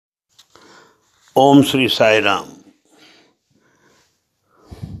ఓం శ్రీ సాయిరామ్.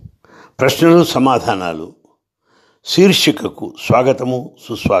 ప్రశ్నలు సమాధానాలు శీర్షికకు స్వాగతము,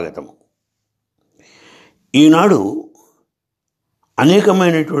 సుస్వాగతము. ఈనాడు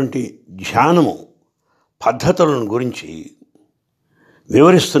అనేకమైనటువంటి ధ్యానము పద్ధతులను గురించి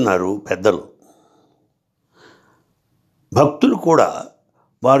వివరిస్తున్నారు పెద్దలు. భక్తులు కూడా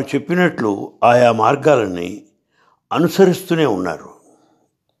వారు చెప్పినట్లు ఆయా మార్గాలని అనుసరిస్తూనే ఉన్నారు.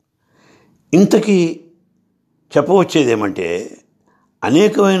 ఇంతకీ చెప్పవచ్చేదేమంటే,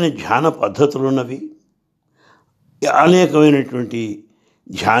 అనేకమైన ధ్యాన పద్ధతులు ఉన్నవి, అనేకమైనటువంటి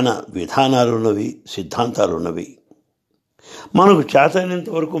ధ్యాన విధానాలు ఉన్నవి, సిద్ధాంతాలు ఉన్నవి. మనకు చేతైనంత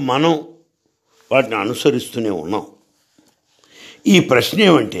వరకు మనం వాటిని అనుసరిస్తూనే ఉన్నాం. ఈ ప్రశ్న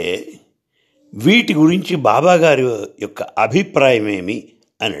ఏమంటే, వీటి గురించి బాబాగారి యొక్క అభిప్రాయం ఏమి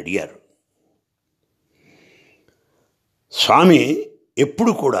అని అడిగారు. స్వామి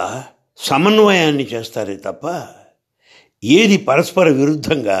ఎప్పుడు కూడా సమన్వయాన్ని చేస్తారే తప్ప ఏది పరస్పర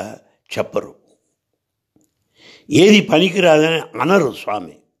విరుద్ధంగా చెప్పరు, ఏది పనికిరాదని అనరు.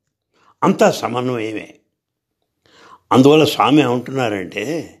 స్వామి అంతా సమన్వయమే. అందువల్ల స్వామి ఏమంటున్నారంటే,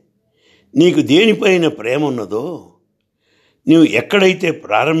 నీకు దేనిపైన ప్రేమ ఉన్నదో, నీవు ఎక్కడైతే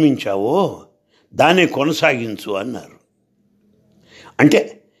ప్రారంభించావో దాన్ని కొనసాగించు అన్నారు. అంటే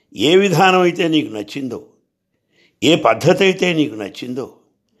ఏ విధానం అయితే నీకు నచ్చిందో, ఏ పద్ధతి అయితే నీకు నచ్చిందో,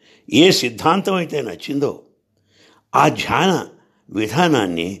 ఏ సిద్ధాంతం అయితే నచ్చిందో ఆ ధ్యాన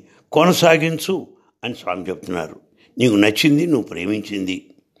విధానాన్ని కొనసాగించు అని స్వామి చెప్తున్నారు. నీకు నచ్చింది, నువ్వు ప్రేమించింది,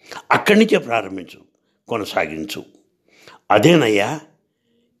 అక్కడి నుంచే ప్రారంభించు, కొనసాగించు. అదేనయ్యా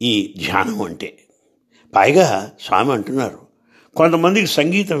ఈ ధ్యానం అంటే. పైగా స్వామి అంటున్నారు, కొంతమందికి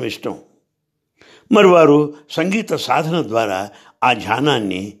సంగీతం ఇష్టం, మరి వారు సంగీత సాధన ద్వారా ఆ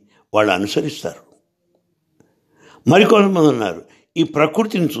ధ్యానాన్ని వాళ్ళు అనుసరిస్తారు. మరికొంతమంది ఉన్నారు, ఈ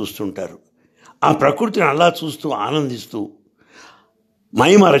ప్రకృతిని చూస్తుంటారు, ఆ ప్రకృతిని అలా చూస్తూ ఆనందిస్తూ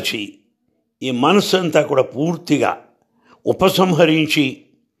మైమరచి ఈ మనస్సు అంతా కూడా పూర్తిగా ఉపసంహరించి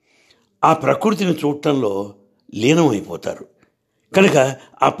ఆ ప్రకృతిని చూడటంలో లీనమైపోతారు. కనుక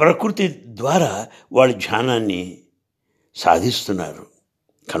ఆ ప్రకృతి ద్వారా వాళ్ళ ధ్యానాన్ని సాధిస్తున్నారు.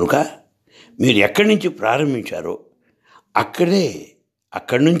 కనుక మీరు ఎక్కడి నుంచి ప్రారంభించారో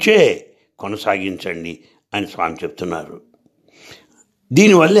అక్కడి నుంచే కొనసాగించండి అని స్వామి చెప్తున్నారు.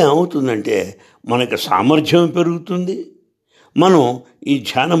 దీనివల్ల ఏమవుతుందంటే, మనకు సామర్థ్యం పెరుగుతుంది, మనం ఈ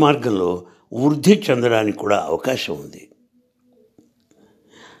ధ్యాన మార్గంలో వృద్ధి చెందడానికి కూడా అవకాశం ఉంది.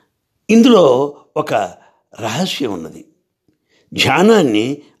 ఇందులో ఒక రహస్యం ఉన్నది. ధ్యానాన్ని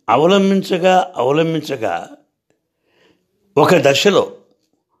అవలంబించగా ఒక దశలో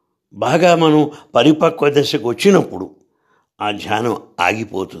బాగా మనం పరిపక్వ దశకు వచ్చినప్పుడు ఆ ధ్యానం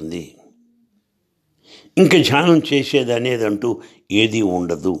ఆగిపోతుంది. ఇంకా ధ్యానం చేసేది అనేదంటూ ఏదీ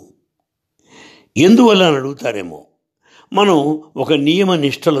ఉండదు. ఎందువల్ల అని అడుగుతారేమో. మనం ఒక నియమ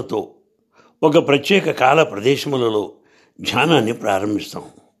నిష్టలతో ఒక ప్రత్యేక కాల ప్రదేశములలో ధ్యానాన్ని ప్రారంభిస్తాం.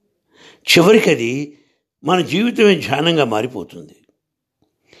 చివరికి అది మన జీవితమే ధ్యానంగా మారిపోతుంది.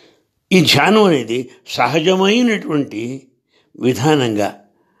 ఈ ధ్యానం అనేది సహజమైనటువంటి విధానంగా,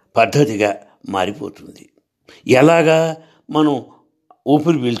 పద్ధతిగా మారిపోతుంది. ఎలాగా మనం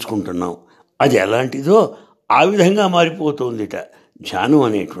ఊపిరి పీల్చుకుంటున్నాం, అది ఎలాంటిదో ఆ విధంగా మారిపోతుందిట ధ్యానం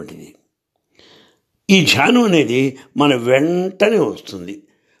అనేటువంటిది. ఈ ధ్యానం అనేది మన వెంటనే వస్తుంది,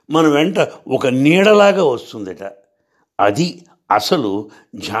 మన వెంట ఒక నీడలాగా వస్తుందిట. అది అసలు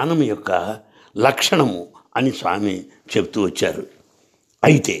ధ్యానం యొక్క లక్షణము అని స్వామి చెప్తూ వచ్చారు.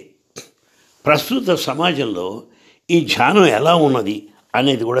 అయితే ప్రస్తుత సమాజంలో ఈ ధ్యానం ఎలా ఉన్నది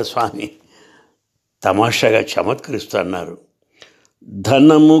అనేది కూడా స్వామి తమాషాగా చమత్కరిస్తూ అన్నారు.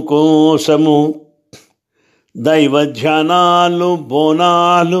 ధనము కోసము దైవ ధ్యానాలు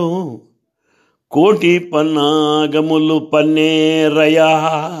బోనాలు, కోటి పన్నాగములు పన్నేరయా.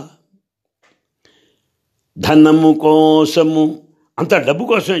 ధనము కోసము, అంత డబ్బు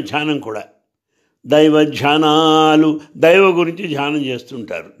కోసమే ధ్యానం కూడా. దైవ ధ్యానాలు, దైవ గురించి ధ్యానం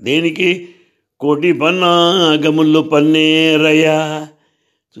చేస్తుంటారు. దేనికి? కోటి పన్నాగములు పన్నేరయా.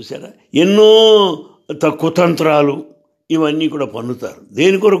 చూసారా, ఎన్నో కుతంత్రాలు ఇవన్నీ కూడా పన్నుతారు.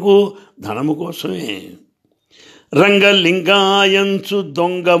 దేని కొరకు? ధనము కోసమే. రంగలింగాయంచు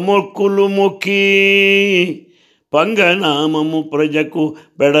దొంగ మొక్కులు మొక్కి పంగనామము ప్రజకు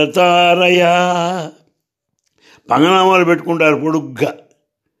పెడతారయా. పంగనామాలు పెట్టుకుంటారు పొడుగ్గా,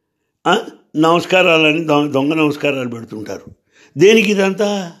 నమస్కారాలని దొంగ నమస్కారాలు పెడుతుంటారు. దేనికి? ఇదంతా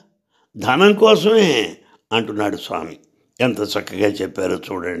ధనం కోసమే అంటున్నాడు స్వామి. ఎంత చక్కగా చెప్పారో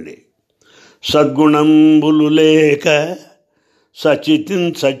చూడండి. సద్గుణంబులు లేక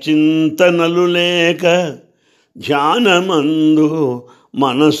సచింతనలు లేక ధ్యానమందు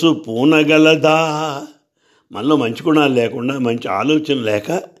మనసు పూనగలదా. మనలో మంచి గుణాలు లేకుండా, మంచి ఆలోచన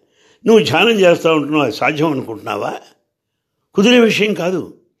లేక నువ్వు ధ్యానం చేస్తూ ఉంటున్నావు. అది సాధ్యం అనుకుంటున్నావా? కుదిరే విషయం కాదు.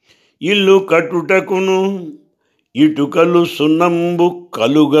 ఇల్లు కట్టుటకును ఇటుకలు సున్నంబు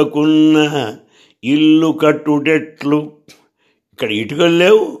కలుగకున్న ఇల్లు కట్టుటెట్లు. ఇక్కడ ఇటుకలు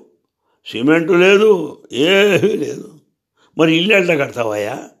లేవు, సిమెంటు లేదు, ఏమీ లేదు. మరి ఇల్లు ఎట్లా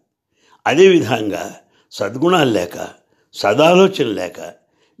కడతావయ్యా? అదేవిధంగా సద్గుణాలు లేక, సదాలోచన లేక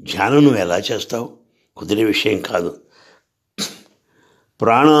ధ్యానం నువ్వు ఎలా చేస్తావు? కుదిరే విషయం కాదు.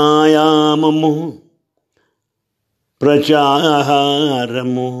 ప్రాణాయామము,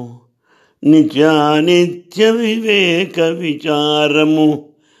 ప్రచారము, నిత్యానిత్య వివేక విచారము.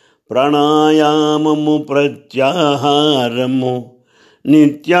 ప్రాణాయామము, ప్రత్యాహారము,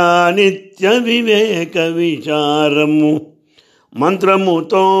 నిత్యానిత్య వివేక విచారము.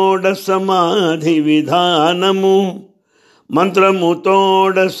 మంత్రముతోడ సమాధి విధానము,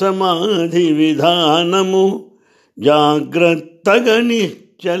 మంత్రముతోడ సమాధి విధానము. జాగ్రత్తగా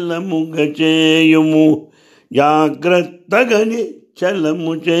నిశ్చలముగ చేయుము, జాగ్రత్తగా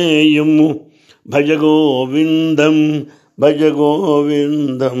నిశ్చలము చేయుము. భజ గోవిందం, భజ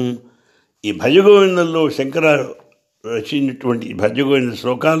గోవిందం. ఈ భజగోవిందంలో శంకరారు రచించినటువంటి భజగోవింద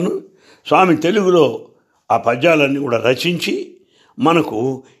శ్లోకాలను స్వామి తెలుగులో ఆ పద్యాలన్నీ కూడా రచించి మనకు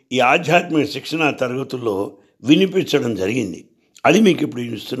ఈ ఆధ్యాత్మిక శిక్షణ తరగతుల్లో వినిపించడం జరిగింది. అది మీకు ఇప్పుడు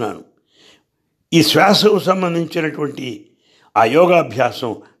ఇస్తున్నాను. ఈ శ్వాసకు సంబంధించినటువంటి ఆ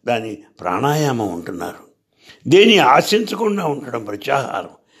యోగాభ్యాసం, దాని ప్రాణాయామం ఉంటున్నారు. దేన్ని ఆశించకుండా ఉండడం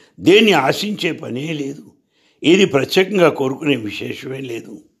ప్రత్యాహారం. దేన్ని ఆశించే పనే లేదు. ఏది ప్రత్యేకంగా కోరుకునే విశేషమే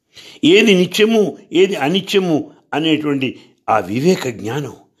లేదు. ఏది నిత్యము, ఏది అనిత్యము అనేటువంటి ఆ వివేక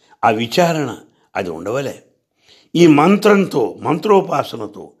జ్ఞానం, ఆ విచారణ అది ఉండవలే. ఈ మంత్రంతో,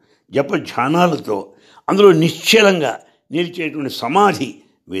 మంత్రోపాసనతో, జప ధ్యానాలతో అందులో నిశ్చలంగా నిలిచేటువంటి సమాధి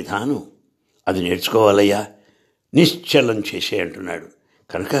విధానం అది నేర్చుకోవాలయ్యా. నిశ్చలం చేసే అంటున్నాడు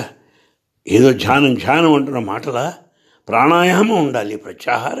కనుక ఏదో ధ్యానం అంటున్న మాటలా? ప్రాణాయామం ఉండాలి,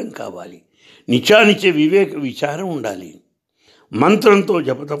 ప్రత్యాహారం కావాలి, నిత్యానిత్య వివేక విచారం ఉండాలి. మంత్రంతో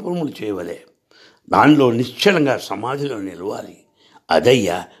జపతపములు చేయవలే. దానిలో నిశ్చలంగా సమాధిలో నిలవాలి.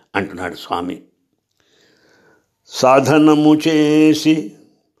 అదయ్యా అంటున్నాడు స్వామి. సాధనము చేసి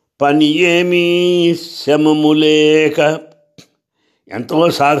పని ఏమీ శమము లేక. ఎంతో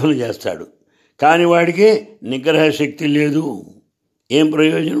సాధన చేస్తాడు కానీ వాడికి నిగ్రహ శక్తి లేదు. ఏం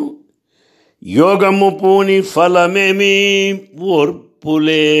ప్రయోజనం? యోగము పూని ఫలమేమీ ఓర్పు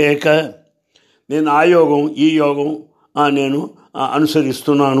లేక. నేను ఆ యోగం, ఈ యోగం నేను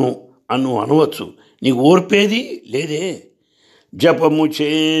అనుసరిస్తున్నాను అనవచ్చు. నీకు ఓర్పేది లేదే. జపము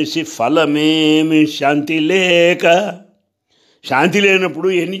చేసి ఫలమేమి శాంతి లేక. శాంతి లేనప్పుడు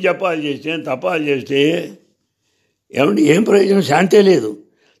ఎన్ని జపాలు చేస్తే, తపాలు చేస్తే ఏమండి ఏం ప్రయోజనం? శాంతే లేదు.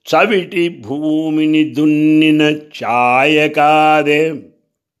 చవిటి భూమిని దున్నిన ఛాయ కాదే.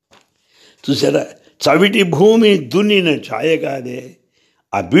 చూసారా? చవిటి భూమిని దున్నిన ఛాయ కాదే.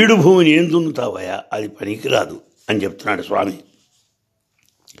 ఆ బీడు భూమిని ఏం దున్నుతావయా? అది పనికిరాదు అని చెప్తున్నాడు స్వామి.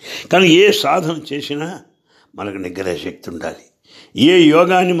 కానీ ఏ సాధన చేసినా మనకు నిగ్రహ శక్తి ఉండాలి. ఏ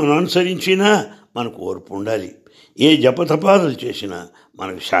యోగాన్ని మనం అనుసరించినా మనకు ఓర్పు ఉండాలి. ఏ జపతపాదులు చేసినా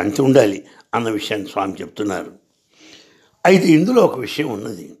మనకు శాంతి ఉండాలి అన్న విషయాన్ని స్వామి చెప్తున్నారు. అయితే ఇందులో ఒక విషయం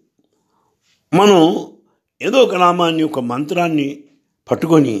ఉన్నది. మనం ఏదో ఒక నామాన్ని, ఒక మంత్రాన్ని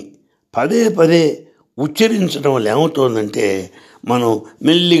పట్టుకొని పదే పదే ఉచ్చరించడం వల్ల ఏమవుతుందంటే మనం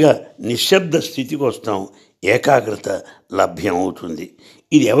మెల్లిగా నిశ్శబ్ద స్థితికి వస్తాం, ఏకాగ్రత లభ్యం అవుతుంది.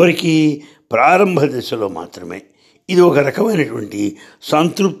 ఇది ఎవరికి? ప్రారంభ దశలో మాత్రమే. ఇది ఒక రకమైనటువంటి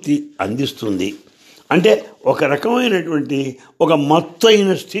సంతృప్తి అందిస్తుంది. అంటే ఒక రకమైనటువంటి ఒక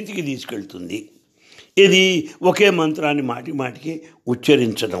మత్తైన స్థితికి తీసుకెళ్తుంది. ఇది ఒకే మంత్రాన్ని మాటి మాటికి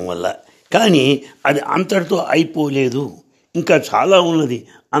ఉచ్చరించడం వల్ల. కానీ అది అంతటితో అయిపోలేదు, ఇంకా చాలా ఉన్నది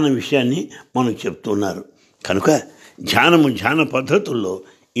అన్న విషయాన్ని మనకు చెప్తున్నారు. కనుక ధ్యాన పద్ధతుల్లో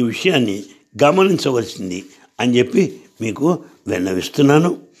ఈ విషయాన్ని గమనించవలసింది అని చెప్పి మీకు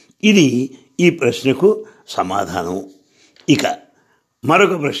విన్నవిస్తున్నాను. ఇది ఈ ప్రశ్నకు సమాధానం. ఇక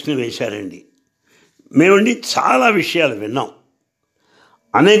మరొక ప్రశ్న వేశారండి. మేమండి చాలా విషయాలు విన్నాం,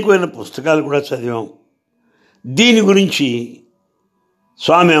 అనేకమైన పుస్తకాలు కూడా చదివాం. దీని గురించి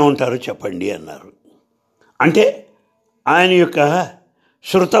స్వామి ఏమంటారో చెప్పండి అన్నారు. అంటే ఆయన యొక్క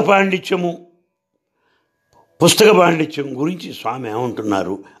శృత పాండిత్యము, పుస్తక పాండిత్యం గురించి స్వామి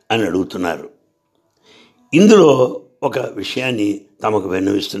ఏమంటున్నారు అని అడుగుతున్నారు. ఇందులో ఒక విషయాన్ని తమకు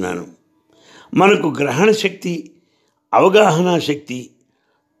విన్నవిస్తున్నాను. మనకు గ్రహణ శక్తి, అవగాహన శక్తి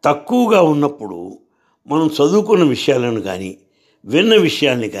తక్కువగా ఉన్నప్పుడు మనం చదువుకున్న విషయాలను కానీ, విన్న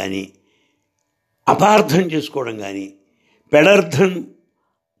విషయాల్ని కానీ అపార్థం చేసుకోవడం కానీ, పెడర్థం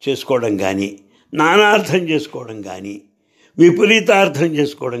చేసుకోవడం కానీ, నానార్థం చేసుకోవడం కానీ, విపరీతార్థం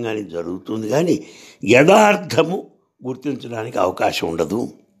చేసుకోవడం కానీ జరుగుతుంది. కానీ యథార్థము గుర్తించడానికి అవకాశం ఉండదు.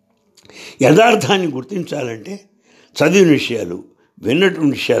 యథార్థాన్ని గుర్తించాలంటే చదివిన విషయాలు,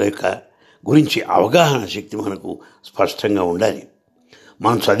 విన్నటువంటి విషయాల యొక్క గురించి అవగాహన శక్తి మనకు స్పష్టంగా ఉండాలి.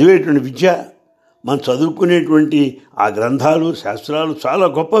 మనం చదివేటువంటి విద్య, మనం చదువుకునేటువంటి ఆ గ్రంథాలు, శాస్త్రాలు చాలా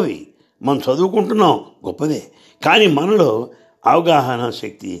గొప్పవి. మనం చదువుకుంటున్నాం, గొప్పదే. కానీ మనలో అవగాహన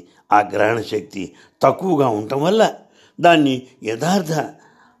శక్తి, ఆ గ్రహణ శక్తి తక్కువగా ఉండటం వల్ల దాన్ని యథార్థ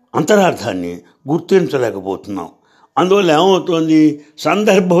అంతరార్థాన్ని గుర్తించలేకపోతున్నాం. అందువల్ల ఏమవుతోంది,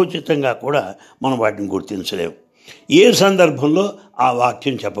 సందర్భోచితంగా కూడా మనం వాటిని గుర్తించలేము. ఏ సందర్భంలో ఆ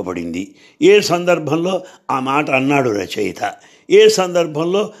వాక్యం చెప్పబడింది, ఏ సందర్భంలో ఆ మాట అన్నాడు రచయిత, ఏ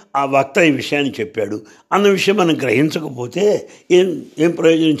సందర్భంలో ఆ వక్త ఈ విషయాన్ని చెప్పాడు అన్న విషయం మనం గ్రహించకపోతే ఏం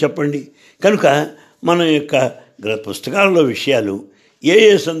ప్రయోజనం చెప్పండి. కనుక మన యొక్క పుస్తకాలలో విషయాలు ఏ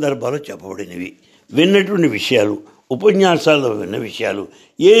ఏ సందర్భాల్లో చెప్పబడినవి, విన్నటువంటి విషయాలు, ఉపన్యాసాల్లో విన్న విషయాలు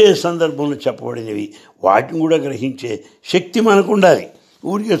ఏ ఏ సందర్భంలో చెప్పబడినవి, వాటిని కూడా గ్రహించే శక్తి మనకు ఉండాలి.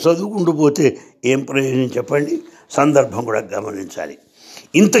 ఊరికే చదువుకుంటూ పోతే ఏం ప్రయోజనం చెప్పండి. సందర్భం కూడా గమనించాలి.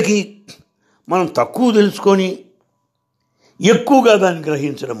 ఇంతకీ మనం తక్కువ తెలుసుకొని ఎక్కువగా దాన్ని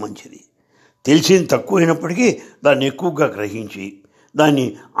గ్రహించడం మంచిది. తెలిసింది తక్కువైనప్పటికీ దాన్ని ఎక్కువగా గ్రహించి దాన్ని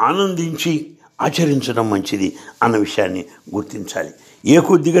ఆనందించి ఆచరించడం మంచిది అన్న విషయాన్ని గుర్తించాలి. ఏ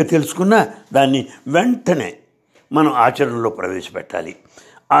కొద్దిగా తెలుసుకున్నా దాన్ని వెంటనే మనం ఆచరణలో ప్రవేశపెట్టాలి.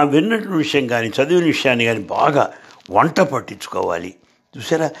 ఆ విన్నటువంటి విషయం కానీ, చదివిన విషయాన్ని కానీ బాగా వంట పట్టించుకోవాలి.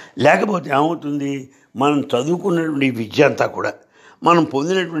 చూసారా, లేకపోతే ఏమవుతుంది, మనం చదువుకున్నటువంటి విద్య అంతా కూడా, మనం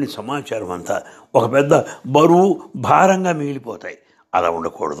పొందినటువంటి సమాచారం అంతా ఒక పెద్ద బరువు, భారంగా మిగిలిపోతాయి. అలా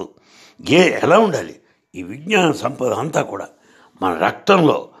ఉండకూడదు. ఎలా ఉండాలి, ఈ విజ్ఞాన సంపద అంతా కూడా మన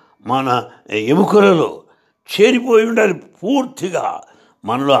రక్తంలో, మన ఎముకలలో చేరిపోయి ఉండాలి, పూర్తిగా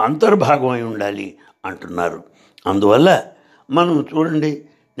మనలో అంతర్భాగమై ఉండాలి అంటున్నారు. అందువల్ల మనం చూడండి,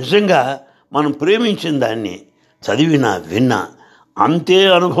 నిజంగా మనం ప్రేమించిన దాన్ని చదివినా విన్నా అంతే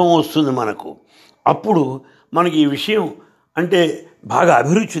అనుభవం వస్తుంది మనకు. అప్పుడు మనకి ఈ విషయం అంటే బాగా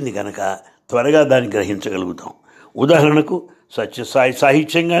అభిరుచి ఉంది కనుక త్వరగా దాన్ని గ్రహించగలుగుతాం. ఉదాహరణకు సత్యసాయి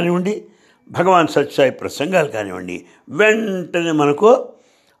సాహిత్యం కానివ్వండి, భగవాన్ సత్యసాయి ప్రసంగాలు కానివ్వండి, వెంటనే మనకు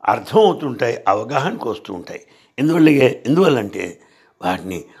అర్థమవుతుంటాయి, అవగాహనకు వస్తూ ఉంటాయి. ఎందువల్లంటే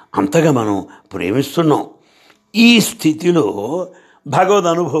వాటిని అంతగా మనం ప్రేమిస్తున్నాం. ఈ స్థితిలో భగవద్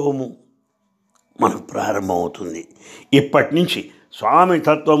అనుభవము మనకు ప్రారంభమవుతుంది. ఇప్పటి నుంచి స్వామి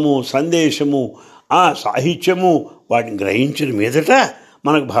తత్వము, సందేశము, ఆ సాహిత్యము వాటిని గ్రహించిన మీదట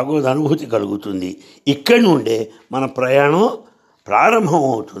మనకు భగవద్ అనుభూతి కలుగుతుంది. ఇక్కడి నుండే మన ప్రయాణం ప్రారంభం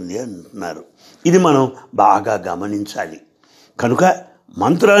అవుతుంది అంటున్నారు. ఇది మనం బాగా గమనించాలి. కనుక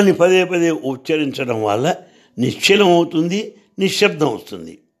మంత్రాన్ని పదే పదే ఉచ్చరించడం వల్ల నిశ్చలం అవుతుంది, నిశ్శబ్దం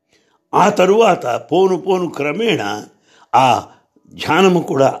వస్తుంది. ఆ తరువాత పోను పోను క్రమేణా ఆ ధ్యానము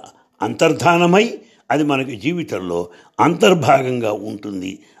కూడా అంతర్ధానమై అది మనకి జీవితంలో అంతర్భాగంగా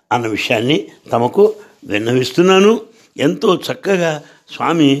ఉంటుంది అన్న విషయాన్ని తమకు విన్నవిస్తున్నాను. ఎంతో చక్కగా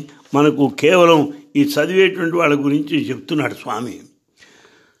స్వామి మనకు కేవలం ఈ చదివేటువంటి వాళ్ళ గురించి చెప్తున్నాడు. స్వామి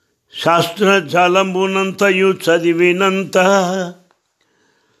శాస్త్రజాలంబునంతయు చదివినంత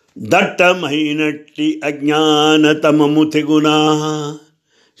దట్టమైనట్టి అజ్ఞానతమము తెగునా.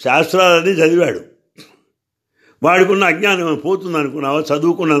 శాస్త్రాలని చదివాడు, వాడుకున్న అజ్ఞానం పోతుంది అనుకున్నావా?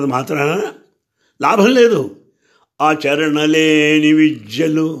 చదువుకున్నది మాత్రాన లాభం లేదు. ఆచరణ లేని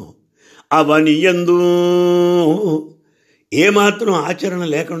విద్యలు అవనియందు, ఏమాత్రం ఆచరణ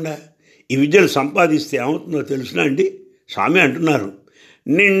లేకుండా ఈ విద్యలు సంపాదిస్తే ఏమవుతుందో తెలుసునా అండి? స్వామి అంటున్నారు,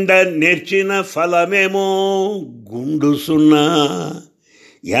 నిండ నేర్చిన ఫలమేమో గుండు సున్నా.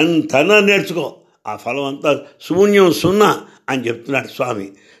 ఎంతనా నేర్చుకో, ఆ ఫలం అంతా శూన్యం, సున్నా అని చెప్తున్నాడు స్వామి.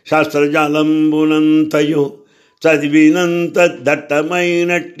 శాస్త్రజాలంబునంతయు చదివినంత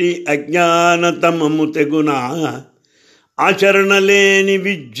దట్టమైనట్టి అజ్ఞానతమము తెగునా. ఆచరణ లేని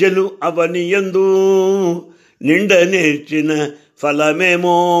విద్యలు అవనియందు నిండ నేర్చిన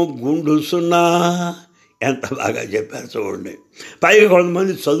ఫలమేమో గుండు సున్నా. ఎంత బాగా చెప్పారు చూడండి. పైగా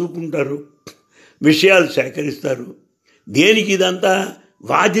కొంతమంది చదువుకుంటారు, విషయాలు సేకరిస్తారు. దేనికి? ఇదంతా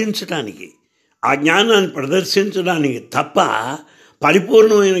వాదించడానికి, ఆ జ్ఞానాన్ని ప్రదర్శించడానికి తప్ప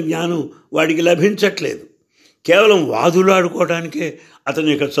పరిపూర్ణమైన జ్ఞానం వాడికి లభించట్లేదు. కేవలం వాదులాడుకోవడానికే అతని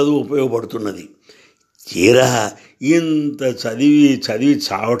యొక్క చదువు ఉపయోగపడుతున్నది. తీరా ఇంత చదివి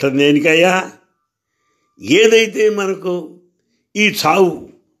చావటం దేనికయ్యా? ఏదైతే మనకు ఈ చావు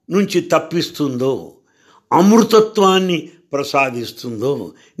నుంచి తప్పిస్తుందో, అమృతత్వాన్ని ప్రసాదిస్తుందో,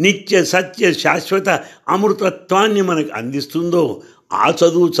 నిత్య సత్య శాశ్వత అమృతత్వాన్ని మనకు అందిస్తుందో ఆ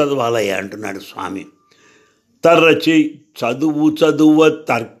చదువు చదవాలయ్యా అంటున్నాడు స్వామి. తరచి చదువ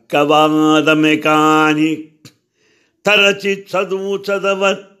తర్కవాదమే కాని, తరచి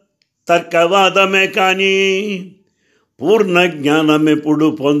చదవ తర్కవాదమే కానీ పూర్ణ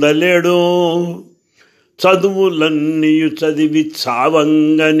జ్ఞానమెప్పుడు పొందలేడు. చదువులన్నీ చదివి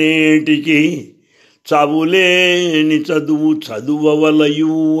చావంగనేటికి చావులేని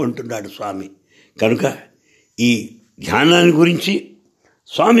చదువవలయు అంటున్నాడు స్వామి. కనుక ఈ ధ్యానాన్ని గురించి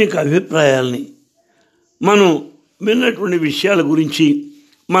స్వామి యొక్క అభిప్రాయాల్ని, మనం విన్నటువంటి విషయాల గురించి,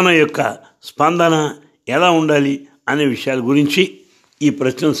 మన యొక్క స్పందన ఎలా ఉండాలి అనే విషయాల గురించి ఈ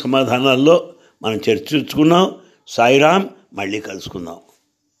ప్రశ్న సమాధానాల్లో మనం చర్చించుకున్నాం. సాయిరాం, మళ్ళీ కలుసుకుందాం.